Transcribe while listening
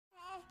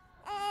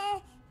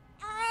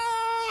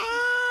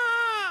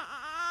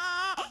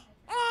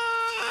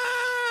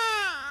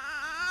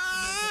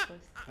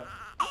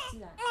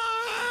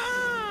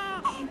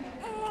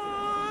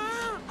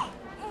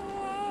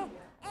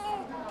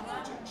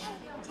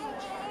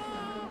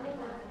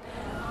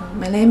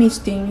My name is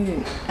Ding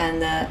Yu,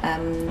 and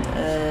I'm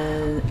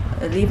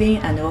living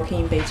and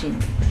working in Beijing.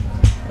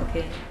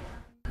 OK.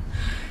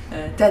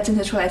 在政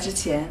策出来之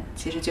前，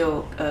其实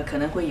就可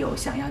能会有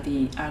想要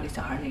第二个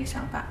小孩这个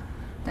想法，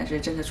但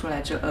是政策出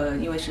来之后，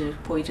因为是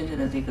迫于政策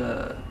的这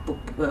个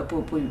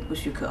不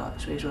许可，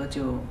所以说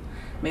就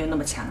没有那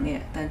么强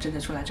烈。但政策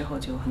出来之后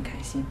就很开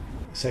心。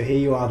So here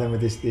you are then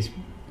with this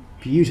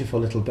beautiful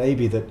little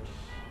baby that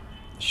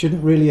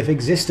shouldn't really have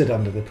existed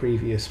under the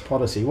previous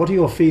policy. What are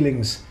your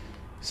feelings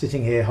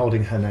sitting here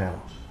holding her now?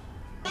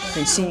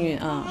 很幸运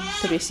啊，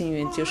特别幸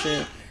运，就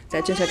是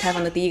在政策开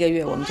放的第1个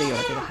月，我们就有了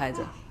这个孩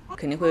子。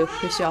肯定会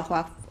需要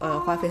花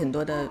费很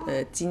多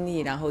的精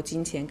力，然后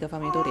金钱各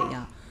方面都得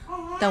要。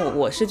但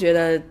我是觉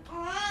得，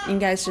应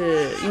该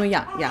是因为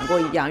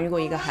养育过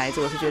一个孩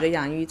子，我是觉得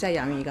再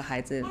养育一个孩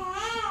子，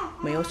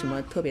没有什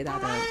么特别大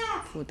的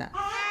负担。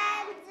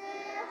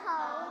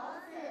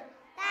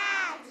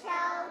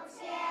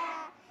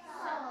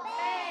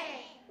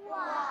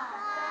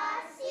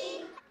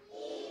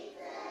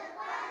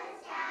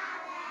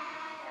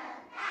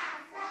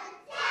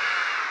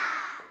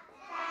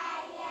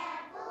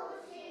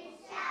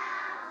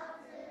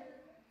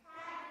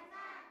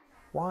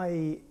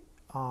Why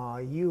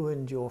are you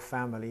and your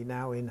family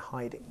now in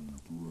hiding?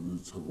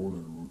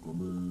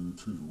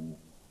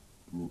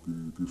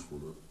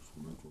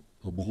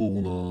 他不合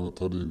乎呢，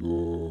他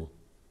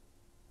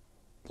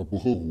不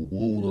合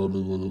乎呢，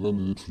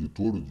俺出去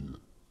躲出去。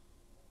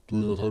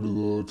对呀，他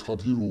查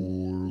体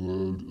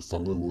路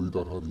3个月一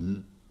大查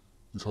体，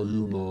一查体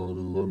呢，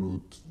俺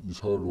一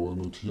查着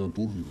俺提前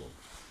躲出去了。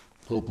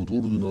他要不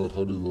躲出去呢，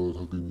他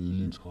给你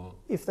硬查。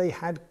If they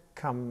had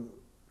come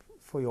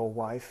for your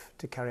wife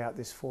to carry out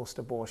this forced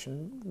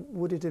abortion,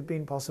 would it have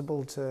been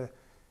possible to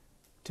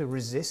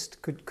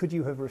resist? Could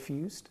you have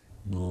refused?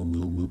 那没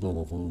有办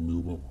法，没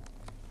有办法，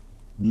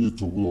你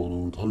做不到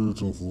呢。他是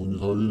政府，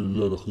他人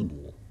来的很多，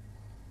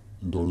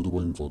你到时都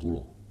把你抓走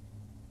了。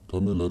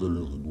他们来的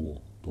人很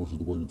多，当时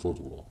都把你抓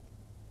走了。